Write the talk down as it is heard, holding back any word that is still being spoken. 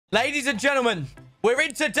Ladies and gentlemen, we're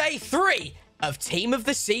into day 3 of Team of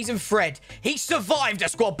the Season Fred. He survived a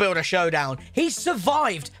squad builder showdown. He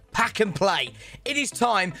survived pack and play. It is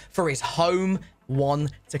time for his home one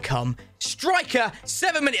to come. Striker,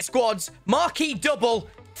 7-minute squads, marquee double,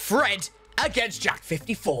 Fred against Jack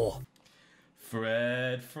 54.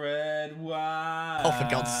 Fred, wow. Oh, for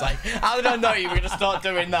God's sake. How did I know you were going to start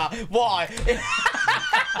doing that? Why?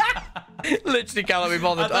 Literally cannot be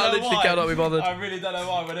bothered. I literally cannot be bothered. I really don't know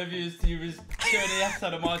why. Whenever you was doing the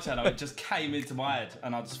episode of my channel, it just came into my head,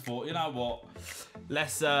 and I just thought, you know what?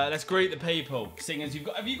 Let's greet the people. Seeing as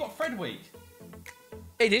have you got Fred week?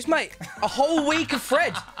 It is, mate. A whole week of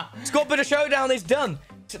Fred. Squad builder showdown is done.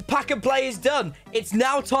 Pack and play is done. It's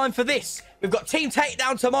now time for this. We've got team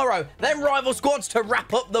takedown tomorrow. Then rival squads to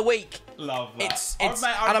wrap up the week. Love that.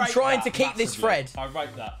 And I'm trying to keep this Fred. I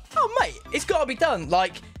rate that. Oh, mate, it's got to be done.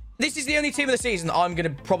 Like, this is the only team of the season that I'm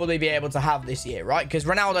going to probably be able to have this year, right? Because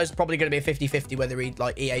Ronaldo's probably going to be a 50-50 whether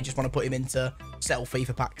EA just want to put him into sell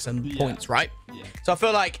FIFA packs and points, right? Yeah. So I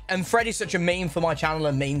feel like, and Fred is such a meme for my channel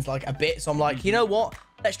and means like a bit. So I'm like, you know what?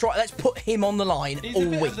 Let's put him on the line all week. He's a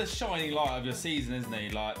bit of the shining light of your season, isn't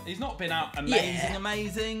he? Like, he's not been out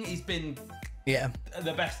amazing. He's been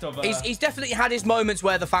the best of. He's definitely had his moments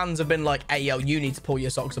where the fans have been like, "Hey, yo, you need to pull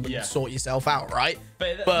your socks up and sort yourself out," right?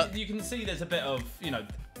 But you can see there's a bit of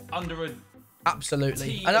under a.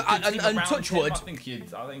 Absolutely, and touch wood. I think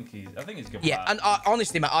he's good. Yeah, and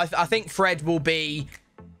honestly, mate, I think Fred will be.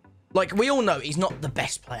 Like, we all know he's not the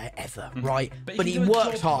best player ever, right? But he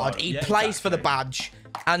works hard. He plays for the badge.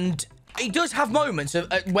 And he does have moments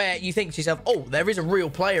of, where you think to yourself, oh, there is a real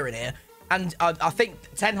player in here. And I think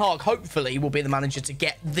Ten Hag, hopefully, will be the manager to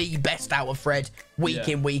get the best out of Fred week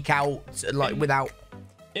in, week out, like, without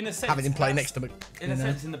having him play next to him. In a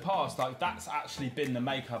sense, in the past, like, that's actually been the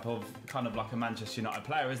makeup of kind of like a Manchester United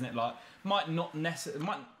player, isn't it? Like, might not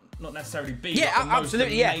necessarily be like the most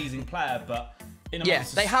amazing player, but...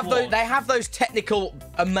 they have those technical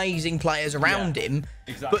amazing players around him,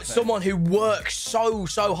 but someone who works so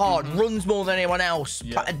hard, runs more than anyone else,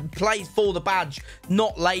 plays for the badge,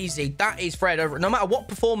 not lazy. That is Fred. No matter what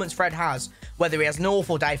performance Fred has, whether he has an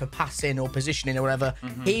awful day for passing or positioning or whatever,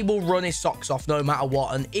 he will run his socks off no matter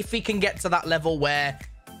what. And if he can get to that level where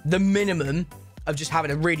the minimum of just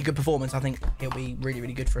having a really good performance, I think he'll be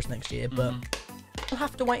really good for us next year. But we'll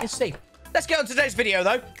have to wait and see. Let's get on to today's video,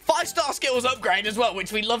 though. 5-star skills upgrade as well,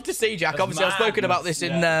 which we love to see, Jack. Obviously, I've spoken about this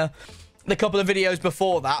in the couple of videos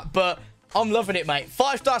before that, but I'm loving it, mate.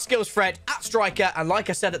 5-star skills, Fred, at striker, and like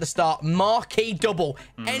I said at the start, marquee double.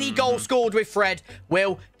 Any goal scored with Fred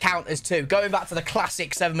will count as 2. Going back to the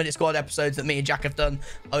classic 7-minute squad episodes that me and Jack have done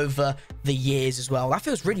over the years as well. That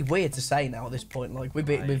feels really weird to say now at this point. Like, we've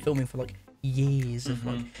been filming for, like, years of,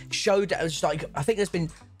 like, showdown. Like, I think there's been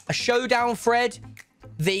a showdown Fred,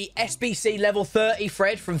 the SBC level 30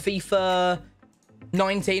 Fred from FIFA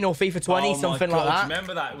 19 or FIFA 20, something like that.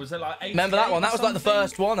 Remember that? Was it like 88? Remember that one? That was like the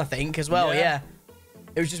first one, I think, as well. Yeah.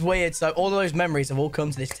 It was just weird. So all of those memories have all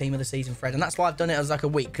come to this team of the season, Fred, and that's why I've done it as like a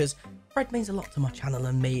week, because Fred means a lot to my channel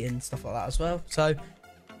and me and stuff like that as well. So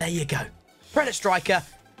there you go. Fred at striker.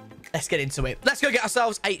 Let's get into it. Let's go get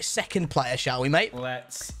ourselves a second player, shall we, mate?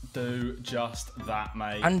 Let's do just that,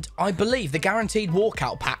 mate. And I believe the guaranteed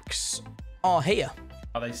walkout packs are here.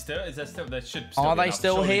 Are they still? Is there still? There should. Still are they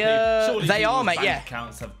still here? They are, mate. Yeah.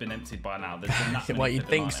 Accounts have been emptied by now. Well, you'd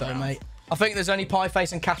think so, mate. I think there's only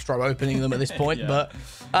Pieface and Castro opening them at this point, but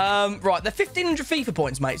right, they're 1,500 FIFA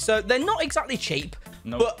points, mate. So they're not exactly cheap,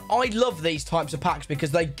 but I love these types of packs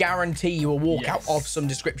because they guarantee you a walkout of some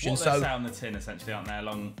description. What they say on the tin, essentially, aren't they?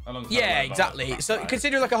 Alongside exactly. So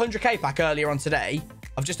considering like a 100k pack earlier on today,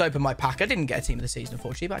 I've just opened my pack. I didn't get a team of the season,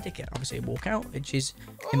 unfortunately, but I did get obviously a walkout, which is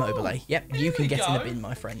Immobile. Yep, you can get in the bin,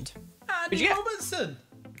 my friend. Andy Robertson.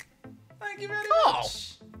 Thank you very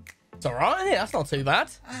much. It's all right, isn't it? That's not too bad.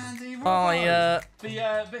 Andy Robertson.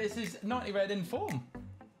 But this is 90 red in form.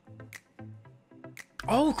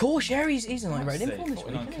 Oh, of course, yeah, he's a 90 red in form this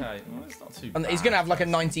week. Okay, well, it's not too bad. And he's going to have like a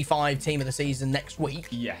 95 team of the season next week.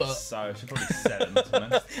 Yes, but... so I should probably 7, to be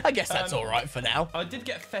honest. I guess that's all right for now. I did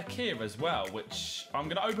get Fekir as well, which I'm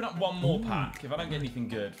going to open up one more pack. If I don't get anything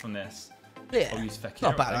good from this, I'll use Fekir.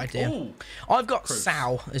 Not a bad idea. Ooh, I've got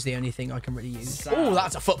Sal as the only thing I can really use. Oh,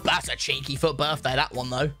 that's a cheeky foot birthday, that one,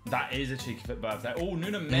 though. That is a cheeky foot birthday. Oh,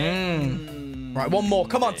 Nuna Men. Right, one more.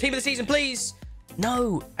 Come on, team of the season, please.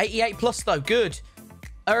 No, 88 plus, though. Good.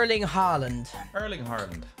 Erling Haaland.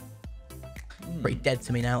 Pretty dead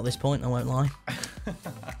to me now at this point, I won't lie.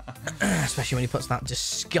 Especially when he puts that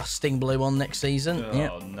disgusting blue on next season.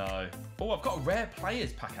 Oh, no. Oh, I've got a rare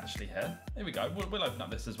players pack actually here. Here we go. We'll open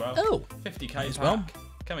up this as well. Oh. 50k as well.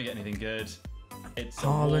 Can we get anything good? It's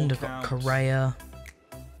Haaland, I've got Correa.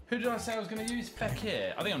 Who did I say I was going to use?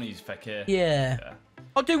 Fekir. I think I'm going to use Fekir. Yeah.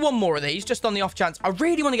 I'll do one more of these, just on the off chance. I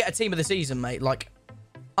really want to get a team of the season, mate. Like,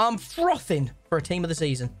 I'm frothing for a team of the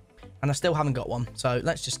season. And I still haven't got one. So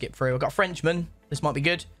let's just skip through. I've got a Frenchman. This might be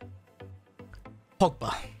good.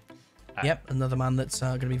 Pogba. Yep, another man that's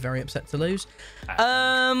going to be very upset to lose. Okay,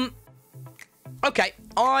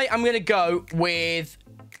 I am going to go with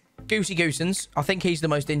Goosey Goosens. I think he's the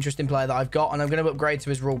most interesting player that I've got, and I'm going to upgrade to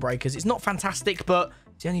his rule breakers. It's not fantastic, but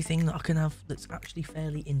it's the only thing that I can have that's actually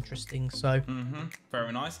fairly interesting. So,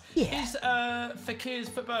 very nice. Yeah. Is Fekir's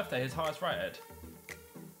for birthday his highest rated?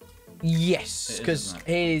 Yes, because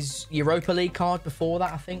his Europa League card before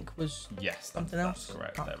that, I think, was something else. That's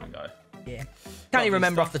correct. There we go. Yeah. Can't even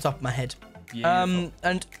remember off the top of my head. Yeah,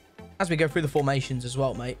 and as we go through the formations as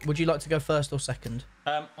well, mate, would you like to go first or second?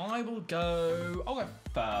 I will go... I'll go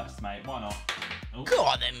first, mate. Why not? Oh. Go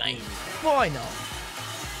on then, mate. Why not?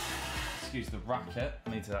 Excuse the racket. I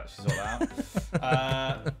need to actually sort that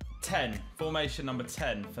out. 10. Formation number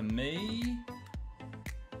 10 for me.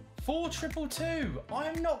 4-2-2-2.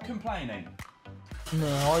 I'm not complaining. No,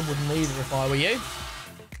 I wouldn't either if I were you.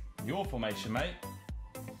 Your formation, mate.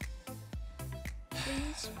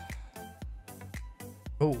 Please.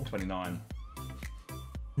 Oh. 29.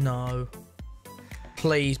 No.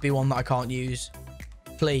 Please be one that I can't use.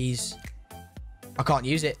 Please. I can't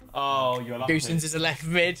use it. Oh, you're lucky. Goosens is a left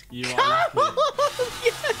mid. You are lucky.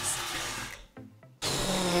 Yes.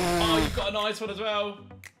 Oh, you've got a nice one as well.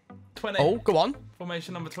 20. Oh, go on.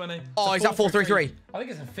 Formation number 20. Oh, is that 4-3-3? I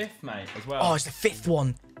think it's a fifth, mate, as well. Oh, it's the fifth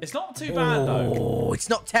one. It's not too bad, though. Oh, it's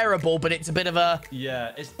not terrible, but it's a bit of a...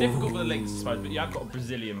 Yeah, it's difficult with the links, I suppose, but yeah, I've got a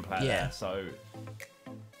Brazilian player there, so...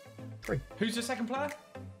 3. Who's your second player?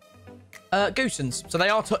 Goosens. So they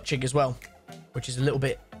are touching as well, which is a little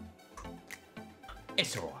bit...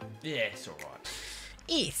 It's all right. Yeah, it's all right.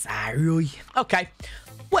 It's all right. Okay.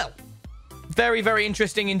 Well, very, very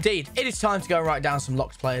interesting indeed. It is time to go and write down some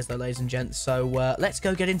locked players, though, ladies and gents. So let's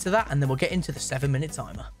go get into that, and then we'll get into the 7-minute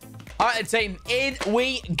timer. All right, team, in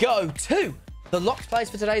we go to the locked players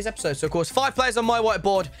for today's episode. So, of course, 5 players on my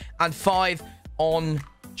whiteboard and 5 on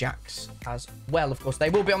Jack's as well. Of course, they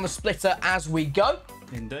will be on the splitter as we go.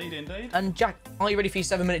 Indeed, indeed. And Jack, are you ready for your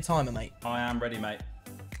 7-minute timer, mate? I am ready, mate.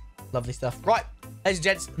 Lovely stuff. Right, ladies and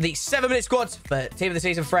gents, the 7-minute squad for Team of the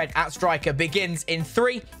Season Fred at striker begins in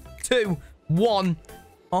 3, 2, 1.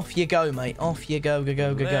 Off you go, mate. Off you go,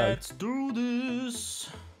 go. Let's do this.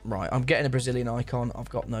 Right, I'm getting a Brazilian icon. I've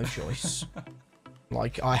got no choice.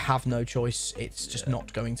 Like, I have no choice. It's just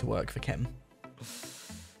not going to work for Kem.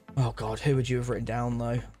 Oh, God. Who would you have written down,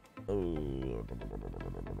 though?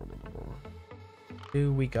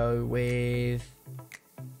 Who we go with?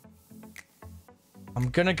 I'm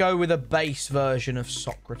going to go with a base version of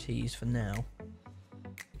Socrates for now.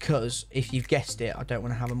 Because, if you've guessed it, I don't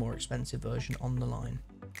want to have a more expensive version on the line.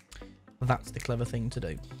 That's the clever thing to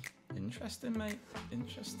do. Interesting, mate.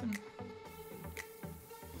 Interesting.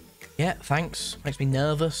 Yeah, thanks. Makes me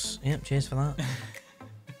nervous. Yep, cheers for that.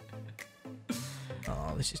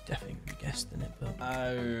 Oh, this is definitely going to be guessed, isn't it? But...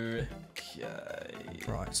 Okay.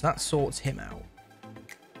 Right, so that sorts him out.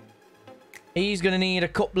 He's going to need a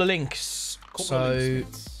couple of links.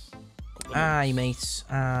 Aye, mates.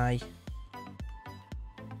 Aye.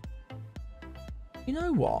 You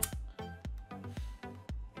know what?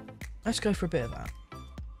 Let's go for a bit of that.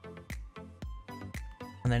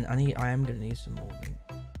 And then I am going to need some more.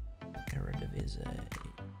 KIRBZ.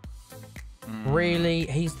 Really?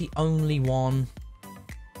 He's the only one.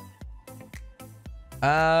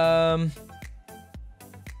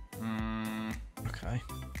 Okay.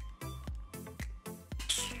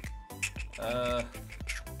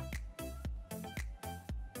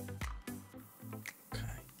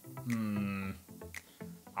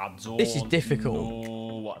 This is difficult.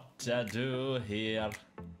 Know what to do here. I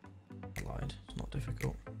lied. It's not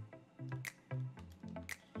difficult.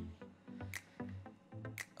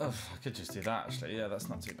 Oh, I could just do that actually. Yeah, that's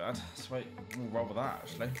not too bad. Sweet, we'll roll with that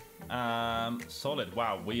actually. Solid.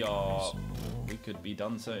 Wow, we could be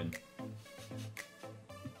done soon.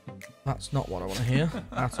 That's not what I want to hear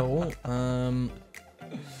at all.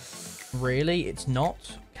 Really, it's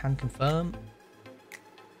not. Can confirm.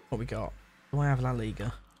 What we got? Do I have La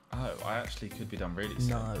Liga? Oh, I actually could be done really soon.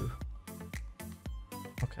 No.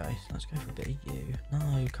 Okay, so let's go for a bit of you.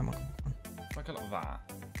 No, come on. If I go like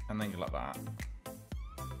that, and then go like that.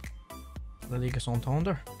 La Liga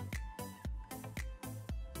Santander.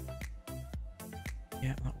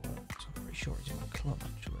 Yeah, that works. I'm pretty sure he's in my club,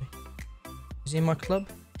 actually. Is he in my club?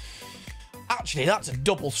 Actually, that's a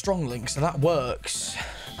double strong link, so that works.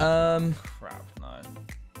 Crap, no.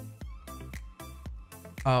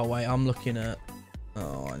 Oh, wait, I'm looking at...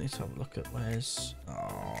 Oh, I need to have a look at where's...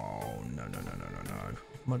 Oh, no.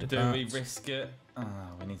 Do we risk it? Oh,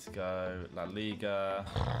 we need to go La Liga.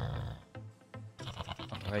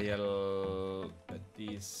 Real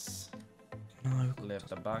Betis. No. Left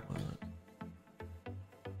the back.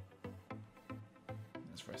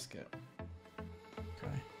 Let's risk it.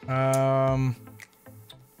 Okay.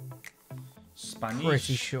 Spanish.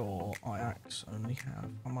 Pretty sure Ajax only have...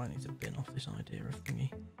 I might need to bin off this idea of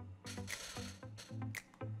thingy.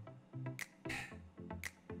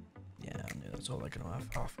 Yeah, I knew that's all they're going to have.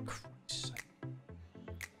 Oh, for Christ's sake.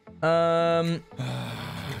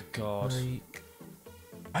 God.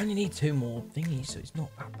 I only need 2 more thingies, so it's not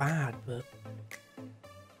that bad, but...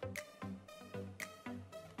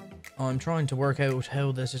 I'm trying to work out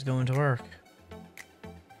how this is going to work.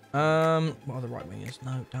 What are the right wingers?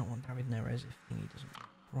 No, don't want David Neres if thingy doesn't.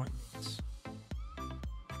 Right wingers.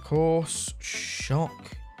 Of course,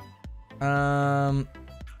 shock.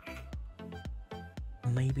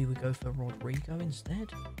 Maybe we go for Rodrigo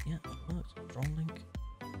instead. Yeah, that works. Strong link.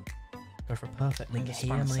 Go for a perfect link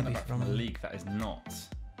here, maybe from a league that is not.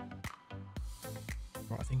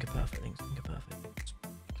 Right, I think a perfect link. Think a perfect link.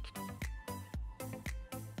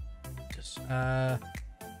 Just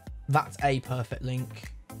that's a perfect link.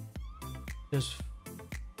 Just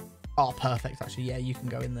perfect. Actually, yeah, you can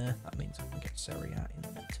go in there. That means I can get Serie A in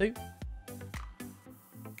there too.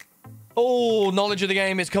 Oh, knowledge of the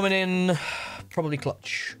game is coming in. Probably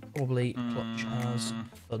clutch. Probably clutch as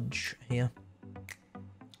fudge here.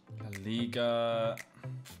 La Liga.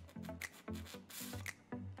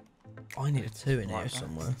 I need a 2 in here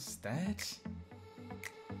somewhere. Instead?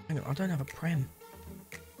 Hang on, I don't have a prem.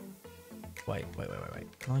 Wait.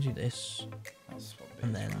 Can I do this? That's what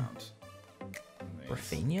and then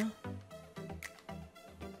Rafinha?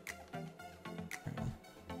 Hang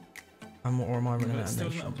on. Or am I running out of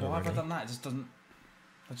nations? Why have I done that? It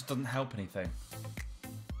just doesn't help anything.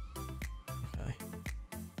 Okay.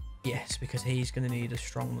 Yes, because he's going to need a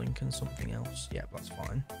strong link and something else. Yeah, that's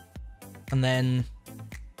fine. And then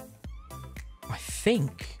I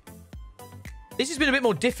think this has been a bit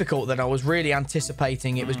more difficult than I was really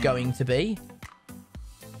anticipating it was going to be.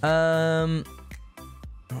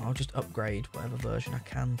 I'll just upgrade whatever version I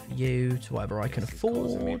can for you to whatever I can afford.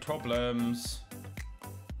 Causing me problems.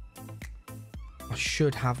 I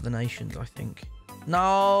should have the nations, I think.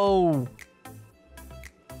 No!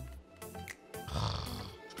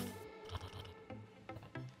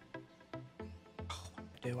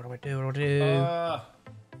 What do I do?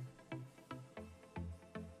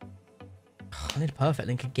 I need a perfect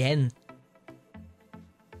link again.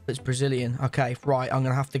 It's Brazilian. Okay, right. I'm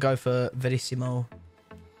going to have to go for Verissimo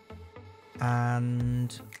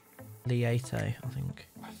and Liete, I think.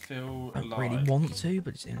 I feel I don't really want to,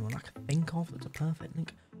 but it's the only one I can think of that's a perfect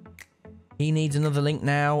link. He needs another link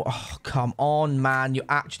now. Oh, come on, man. You're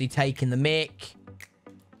actually taking the mick.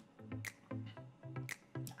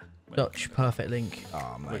 Dutch, perfect link.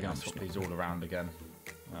 Oh, man. We're going to swap these all around again.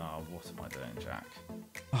 Oh, what am I doing, Jack?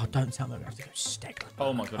 Oh, don't tell me I'm going to have to go Stegler.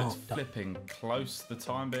 Oh, my God. It's flipping close. The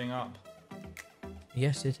time being up.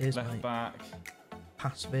 Yes, it is, Left mate. back.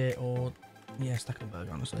 Pass bit or... Yeah, Stecklenberg,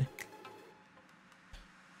 honestly.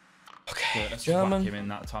 Okay, let's German. whack him in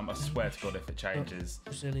that time. I swear to God, if it changes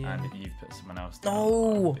Brazilian. and you've put someone else down,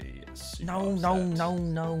 No!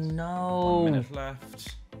 No. 1 minute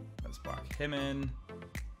left. Let's whack him in.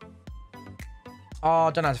 Oh,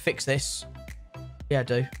 I don't know how to fix this. Yeah, I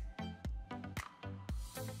do.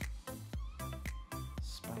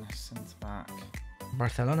 Spanish centre back.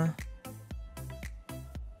 Barcelona.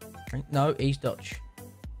 No, he's Dutch.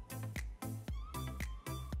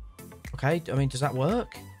 Okay, I mean, does that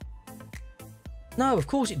work? No, of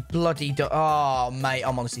course it bloody does. Oh, mate,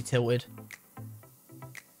 I'm honestly tilted.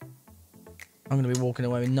 I'm going to be walking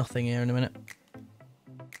away with nothing here in a minute.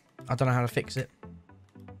 I don't know how to fix it.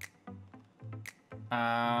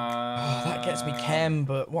 Oh, that gets me chem,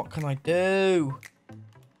 but what can I do?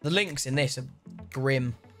 The links in this are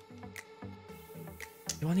grim.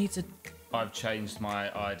 Do I need to... I've changed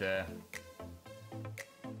my idea.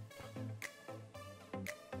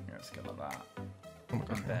 Yeah, let's go like that. Oh my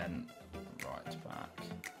God. And then right back.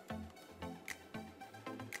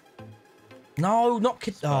 No, not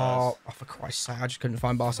kid. Oh, for Christ's sake, I just couldn't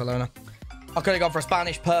find Barcelona. I could have gone for a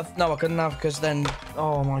Spanish perf. No, I couldn't have because then...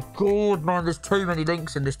 Oh my God, man, there's too many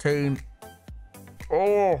links in this team.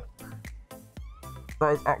 Oh.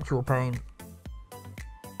 That is actual pain.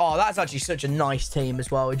 Oh, that's actually such a nice team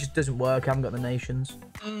as well. It just doesn't work. I haven't got the nations.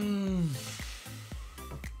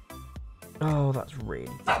 Oh, that's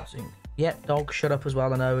really depressing. Yep, dog, shut up as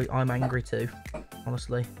well. I know I'm angry too,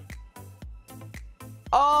 honestly.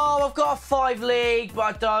 Oh, I've got a 5 league, but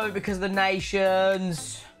I don't because of the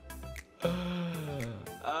nations.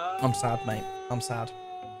 I'm sad, mate. I'm sad.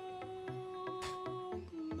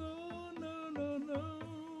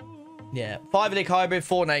 Yeah, 5 league hybrid,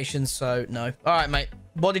 4 nations, so no. All right, mate.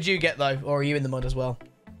 What did you get, though? Or are you in the mud as well?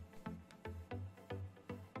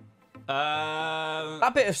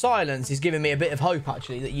 That bit of silence is giving me a bit of hope,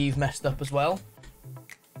 actually, that you've messed up as well.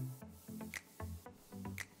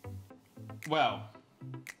 Well.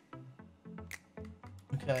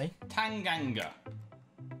 Okay. Tanganga.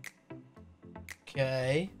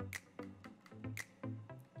 Okay.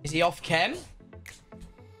 Is he off chem?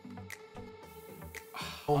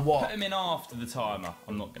 Or what? Put him in after the timer.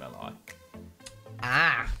 I'm not going to lie.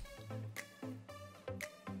 Ah.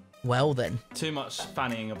 Well then. Too much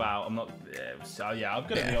fannying about. I'm not. So yeah, I've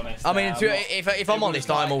got to be honest. I mean, if I'm honest,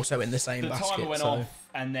 like, I'm also in the same basket. The timer went off,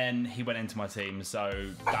 and then he went into my team, so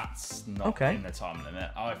that's not in the time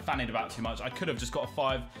limit. I fannied about too much. I could have just got a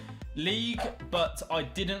 5 league, but I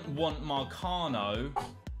didn't want Marcano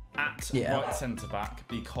at right centre back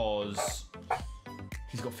because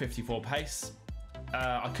he's got 54 pace.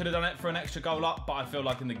 I could have done it for an extra goal up, but I feel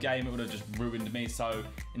like in the game it would have just ruined me. So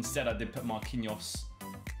instead, I did put Marquinhos,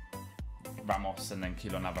 Ramos, and then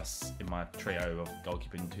Keylor Navas in my trio of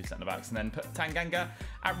goalkeeping 2 centre backs, and then put Tanganga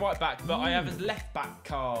at right back. But I have his left back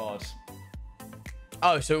card.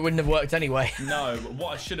 Oh, so it wouldn't have worked anyway. No, but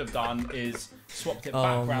what I should have done is swapped it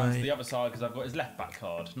back round to the other side because I've got his left back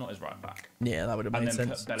card, not his right back. Yeah, that would have made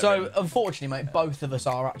sense. So, unfortunately, mate, both of us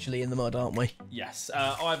are actually in the mud, aren't we? Yes.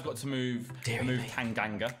 I've got to move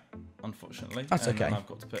Tanganga, unfortunately. That's okay. And I've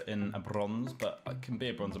got to put in a bronze, but it can be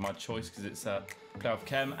a bronze of my choice because it's a playoff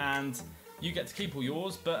chem, and you get to keep all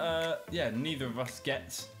yours, but yeah, neither of us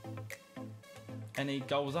get any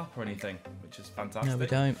goals up or anything, which is fantastic. No, we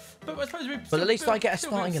don't. But I suppose but at least I get a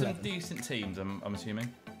starting 11. Some decent teams, I'm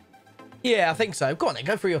assuming. Yeah, I think so. Go on then,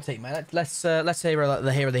 go through your team, mate. Let's hear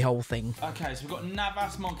the whole thing. Okay, so we've got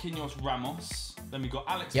Navas, Marquinhos, Ramos. Then we've got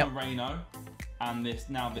Alex Moreno, and this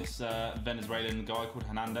Venezuelan guy called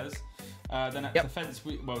Hernandez. Then at defence,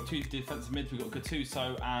 2 defensive mids, we've got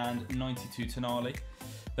Gattuso and 92 Tonali.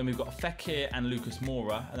 Then we've got Fekir and Lucas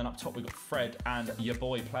Moura, and then up top we've got Fred and your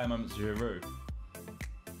boy Player Moments Giroud.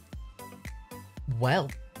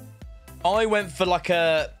 Well, I went for like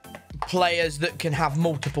a players that can have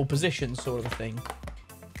multiple positions sort of a thing.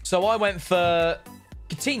 So I went for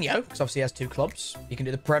Coutinho, because obviously he has 2 clubs. You can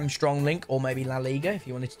do the Prem Strong link or maybe La Liga if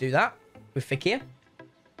you wanted to do that with Fekir.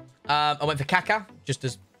 I went for Kaká, just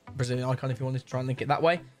as Brazilian icon if you wanted to try and link it that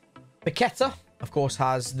way. Paqueta, of course,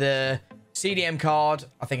 has the CDM card,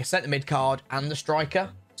 I think a centre mid card, and the striker.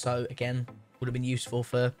 So again, would have been useful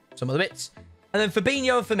for some of the bits. And then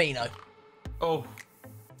Fabinho and Firmino. Oh,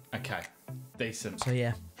 okay. Decent. So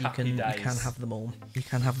yeah, you can have them all. You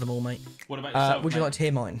can have them all, mate. What about yourself, would you like to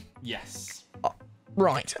hear mine? Yes.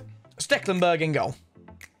 Right. Stecklenburg in goal.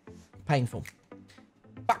 Painful.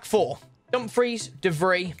 Back 4. Dumfries, De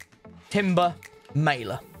Vrij, Timber,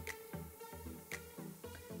 Mailer.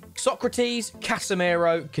 Socrates,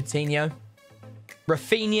 Casemiro, Coutinho.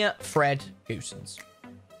 Rafinha, Fred, Goossens.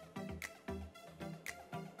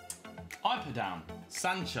 I put down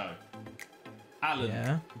Sancho,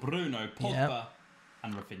 Alan, Bruno, Pogba,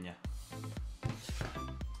 and Rafinha.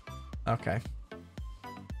 Okay.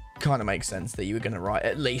 Kind of makes sense that you were going to write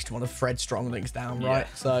at least one of Fred's strong links down, right?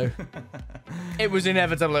 So it was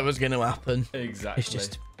inevitable it was going to happen. Exactly. It's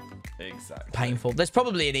just painful. There's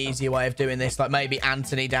probably an easier way of doing this, like maybe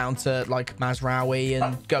Anthony down to like Mazraoui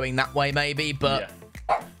and going that way maybe, but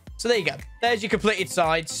so there you go. There's your completed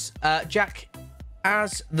sides. Jack,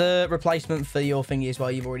 as the replacement for your thingy as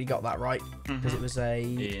well, you've already got that right because it was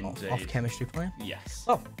a off chemistry player. Yes.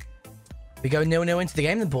 Oh, we go 0-0 into the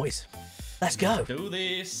game then, boys. Let's go. Do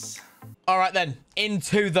this. All right then,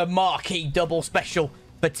 into the marquee double special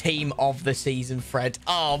for team of the season, Fred.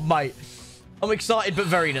 Oh mate, I'm excited but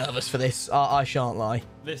very nervous for this. I shan't lie.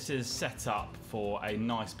 This is set up for a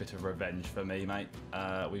nice bit of revenge for me, mate.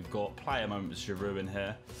 We've got Player Moments Giroud in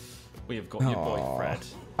here. We have got your boy Fred.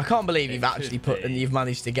 I can't believe you've actually put and you've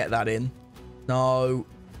managed to get that in. No.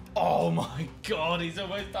 Oh my God, he's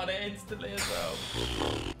almost done it instantly as well.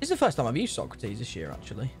 This is the first time I've used Socrates this year,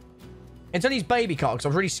 actually. It's on his baby card because I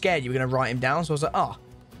was really scared you were going to write him down. So I was like, I'm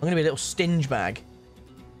going to be a little stinge bag.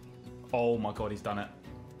 Oh my God, he's done it.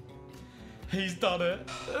 He's done it.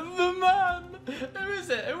 The man. Who is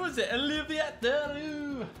it? Who was it? Olivier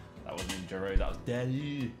Giroud. That wasn't even Giroud. That was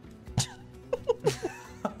Giroud.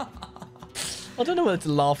 I don't know whether to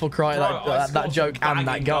laugh or cry that joke and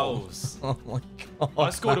that goal. goals. Oh my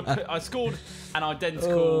God. I scored an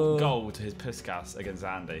identical goal to his Puskas against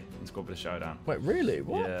Andy in Squad with a Showdown. Wait, really?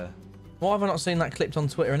 What? Yeah. Why have I not seen that clipped on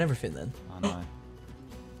Twitter and everything then? I know.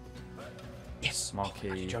 Yes. Marquee.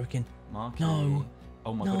 Oh, you're joking. Marquee. No.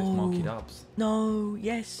 Oh my god, it's MoreKirbz. No.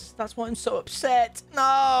 Yes. That's why I'm so upset.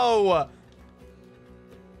 No.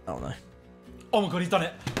 Oh no. Oh my god, he's done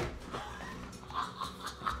it.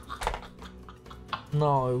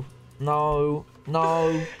 No. No.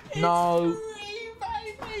 No. No.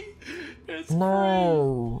 It's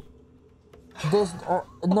no. There's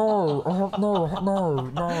no. I have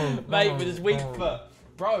no. Mate, with his weak foot.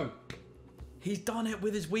 Bro, he's done it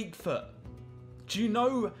with his weak foot. Do you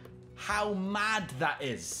know how mad that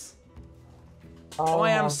is? Oh,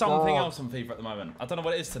 I am something else on FIFA at the moment. I don't know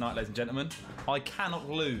what it is tonight, ladies and gentlemen. I cannot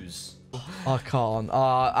lose. I can't.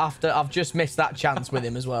 After I've just missed that chance with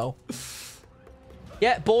him as well.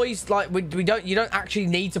 Yeah, boys, like we don't. You don't actually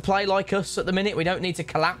need to play like us at the minute. We don't need to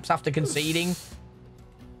collapse after conceding.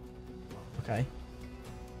 Okay.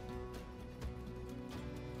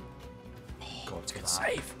 Oh, God, it's a good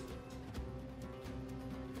save.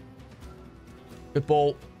 Good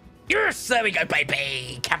ball. Yes, there we go,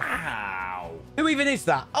 baby. Come on. Who even is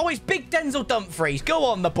that? Oh, it's Big Denzel Dumfries. Go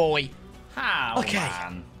on, the boy. How, okay.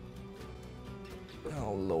 Man?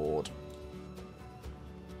 Oh, Lord.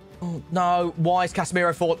 Oh, no. Why is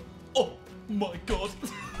Casemiro falling? Oh, my God.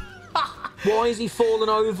 Why is he falling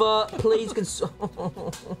over? Please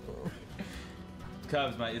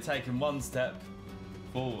KIRBZ, mate, you're taking one step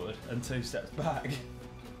forward and 2 steps back.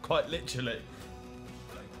 Quite literally.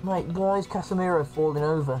 Mate, why is Casemiro falling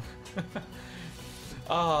over?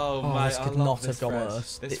 Oh, mate, this could not have gone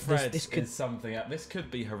worse. This Fred is something else. This could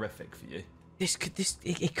be horrific for you.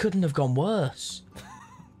 It couldn't have gone worse.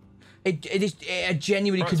 It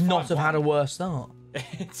genuinely could not have had a worse start.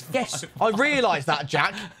 Yes, I realise that,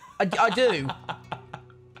 Jack. I do.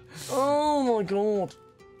 Oh my God.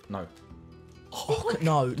 No. Oh,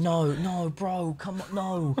 no, bro. Come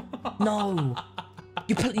on, no.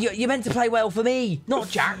 You're meant to play well for me, not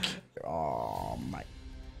Jack. Oh, mate.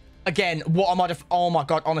 Again, what am I? Oh my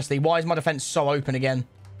God, honestly, why is my defense so open again?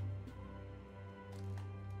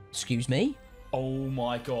 Excuse me? Oh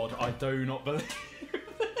my God, I do not believe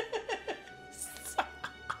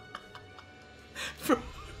this.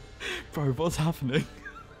 Bro, what's happening?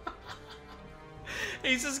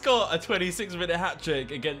 He's just got a 26-minute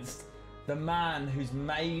hat-trick against the man who's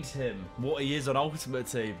made him what he is on Ultimate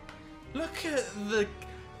Team. Look at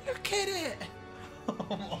it.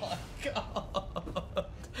 Oh my God.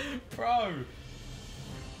 Bro.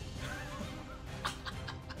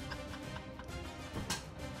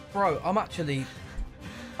 Bro,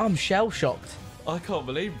 I'm shell-shocked. I can't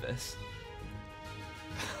believe this.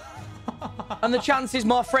 And the chances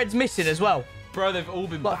my Fred's missing as well. Bro, they've all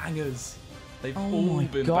been bangers. They've all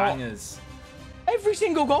been bangers. Every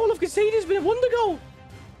single goal I've conceded has been a wonder goal.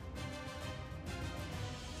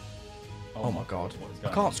 Oh my God. I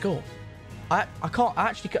can't score. I can't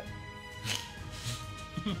actually...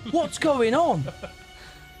 What's going on?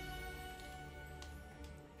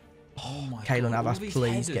 Oh my Keylor God. Navas,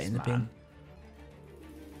 please get in the bin.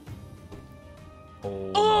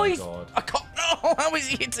 Oh my God. I can't... Oh, how is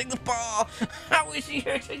he hitting the bar? How is he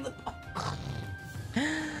hitting the bar?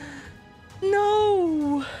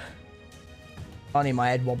 No. I need my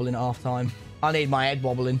head wobbling at half time. I need my head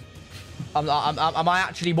wobbling. Am I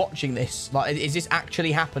actually watching this? Like, is this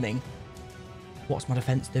actually happening? What's my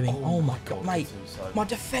defense doing? Oh my God, mate. My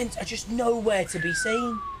defense are just nowhere to be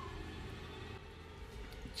seen.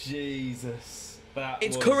 Jesus.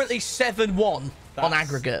 It's currently 7-1 on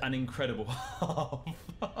aggregate. An incredible half.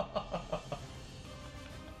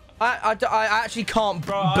 I actually can't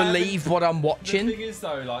believe what I'm watching. The thing is,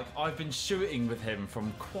 though, like, I've been shooting with him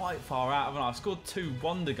from quite far out, and I've scored 2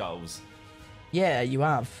 wonder goals. Yeah, you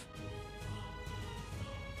have.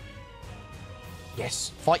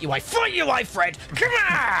 Yes, fight your way, Fred! Come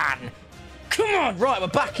on! Come on! Right, we're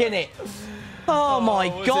back in it. Oh my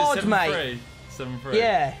God, mate. 7-3.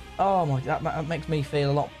 Yeah. Oh my, that makes me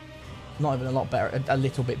feel not even a lot better, a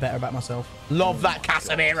little bit better about myself. Love that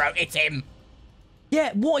Casemiro, it's him.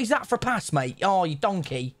 Yeah, what is that for a pass, mate? Oh, you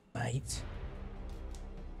donkey, mate.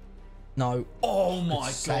 No. Oh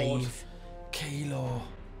my God. Kilo.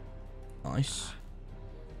 Nice.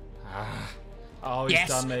 Oh, he's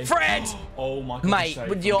done me. Fred! Oh my God. Mate,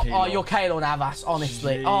 you're Keylor Navas,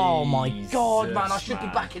 honestly. Jesus, oh my God, man. I should be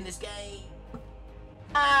back in this game.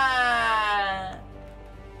 Ah.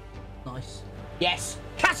 Nice. Yes.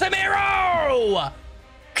 Casemiro!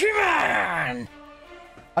 Come on!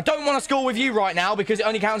 I don't want to score with you right now because it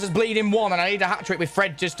only counts as bleeding 1 and I need a hat-trick with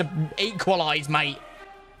Fred just to equalise, mate.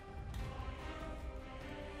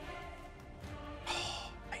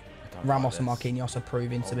 Ramos and Marquinhos are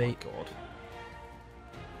proving to be. God.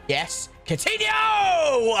 Yes.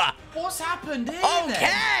 Coutinho! What's happened here,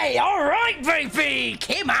 Okay, all right, baby.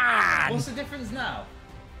 Come on. What's the difference now?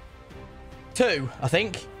 2, I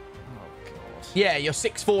think. Oh, God. Yeah, you're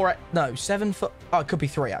 6'4". No, 7 foot. Oh, it could be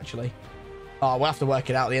 3, actually. Oh, we'll have to work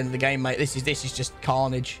it out at the end of the game, mate. This is just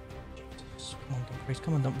carnage. Come on, Dumfries.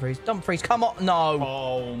 Come on, Dumfries. Dumfries, come on. No.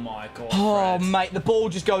 Oh, my God, Oh, Fred. mate, the ball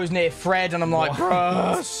just goes near Fred, and I'm like,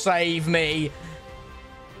 bruh, save me.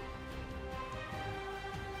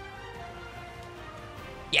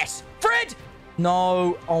 Yes, Fred!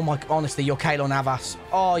 No. Oh, my... Honestly, you're Keylor Navas.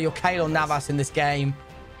 Oh, you're Keylor Navas in this game.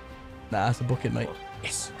 Nah, that's a booking, mate.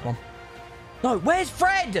 Yes, come on. No, where's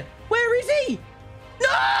Fred? Where is he?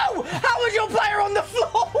 No! How was your player on the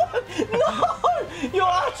floor? No!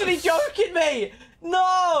 You're actually joking me.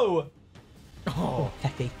 No! Oh,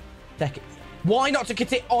 Teki. Why not to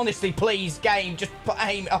get it? Honestly, please, game. Just put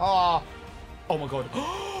aim. Oh. Oh, my God.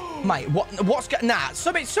 Mate, what's going on? Nah,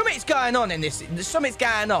 something's going on in this. Something's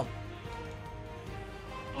going on.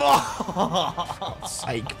 Oh, for God's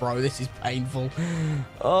sake, bro. This is painful.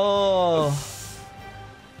 Oh.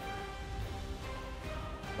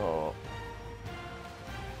 Oh.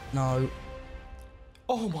 No.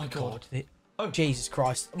 Oh, my God. Oh, Jesus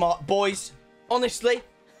Christ. Boys, honestly,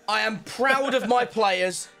 I am proud of my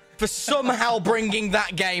players for somehow bringing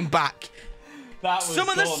that game back. That was Some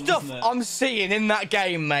of the stuff I'm seeing in that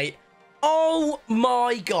game, mate. Oh,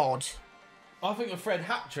 my God. I think a Fred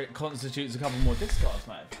hat-trick constitutes a couple more discards,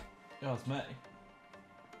 mate. That's me.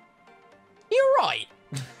 You're right.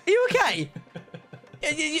 Are you okay?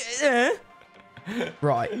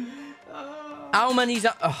 Right. How many's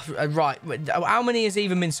that? Oh, right. How many has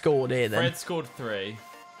even been scored here, then? Fred scored 3.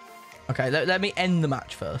 Okay, let me end the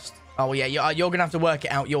match first. Oh, yeah, you're going to have to work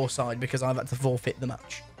it out your side because I've had to forfeit the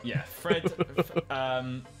match. Yeah, Fred...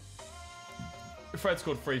 Fred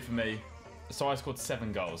scored 3 for me, so I scored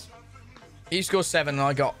 7 goals. You scored 7 and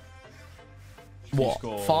I got... What?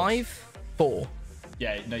 5? 4?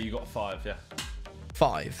 Yeah, no, you got 5, yeah.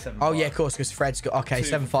 5. Oh, yeah, of course, because Fred's got... Okay,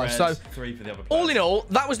 7-5. So, 3 for the other players. All in all,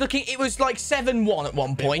 that was looking... It was like 7-1 at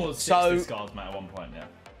one point. It was 6 so discards, mate, at one point, yeah.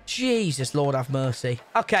 Jesus, Lord have mercy.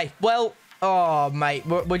 Okay, well... Oh, mate,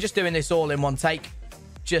 we're just doing this all in one take.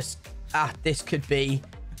 Just... this could be...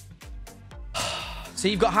 So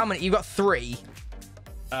you've got how many? You've got 3.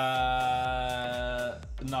 No.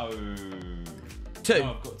 2. No,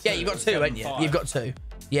 I've got 2. Yeah, you've got 2, haven't you? You've got 2.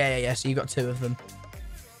 Yeah. So you've got 2 of them.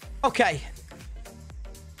 Okay.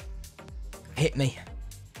 Hit me.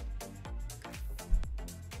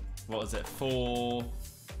 What is it? 4...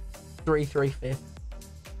 3, 5th.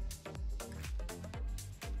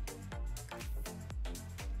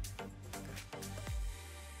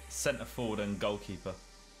 Centre forward and goalkeeper.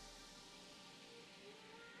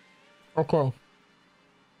 Okay.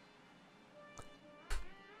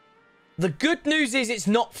 The good news is it's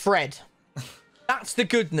not Fred. That's the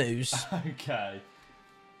good news. Okay.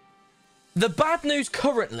 The bad news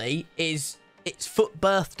currently is it's Foot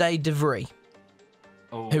Birthday DeVry,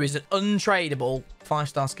 who is an untradeable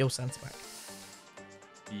 5-star skill centre-back.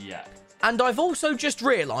 Yeah. And I've also just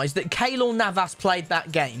realised that Keylor Navas played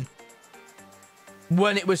that game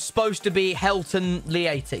when it was supposed to be Helton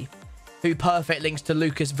Lieti, who perfect links to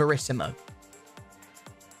Lucas Verissimo.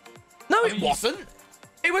 No, it wasn't.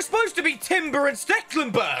 It was supposed to be Timber and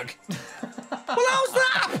Stecklenburg. Well, how's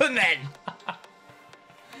that happen then?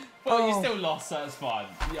 Well, you still lost, so it's fine.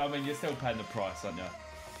 I mean, you're still paying the price, aren't you?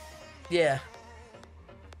 Yeah.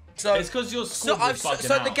 So it's because your squad was bugging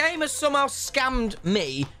so out. the game has somehow scammed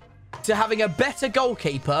me to having a better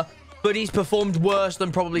goalkeeper, but he's performed worse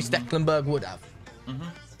than probably Stecklenburg would have.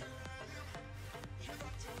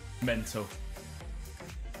 Mental.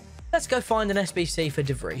 Let's go find an SBC for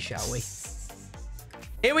DeVry, shall we?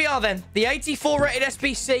 Here we are then. The 84 rated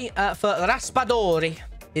SBC for Raspadori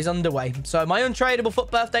is underway. So my untradeable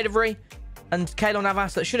Foot Birthday DeVry and Keylor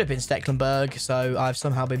Navas, that should have been Stecklenburg. So I've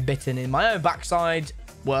somehow been bitten in my own backside.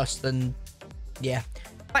 Worse than... Yeah.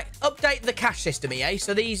 Right, update the cash system, EA.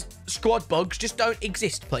 So these squad bugs just don't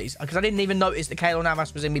exist, please. Because I didn't even notice that Keylor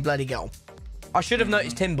Navas was in my bloody goal. I should have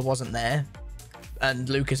noticed Timber wasn't there. And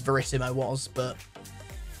Lucas Verissimo was, but...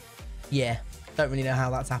 Yeah. Don't really know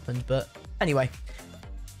how that's happened, but... Anyway.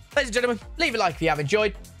 Ladies and gentlemen, leave a like if you have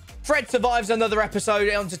enjoyed. Fred survives another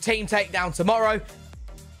episode onto Team Takedown tomorrow.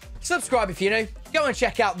 Subscribe if you're new. Go and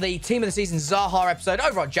check out the Team of the Season Zaha episode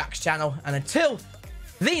over on Jack's channel. And until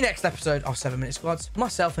the next episode of 7 Minute Squads,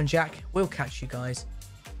 myself and Jack will catch you guys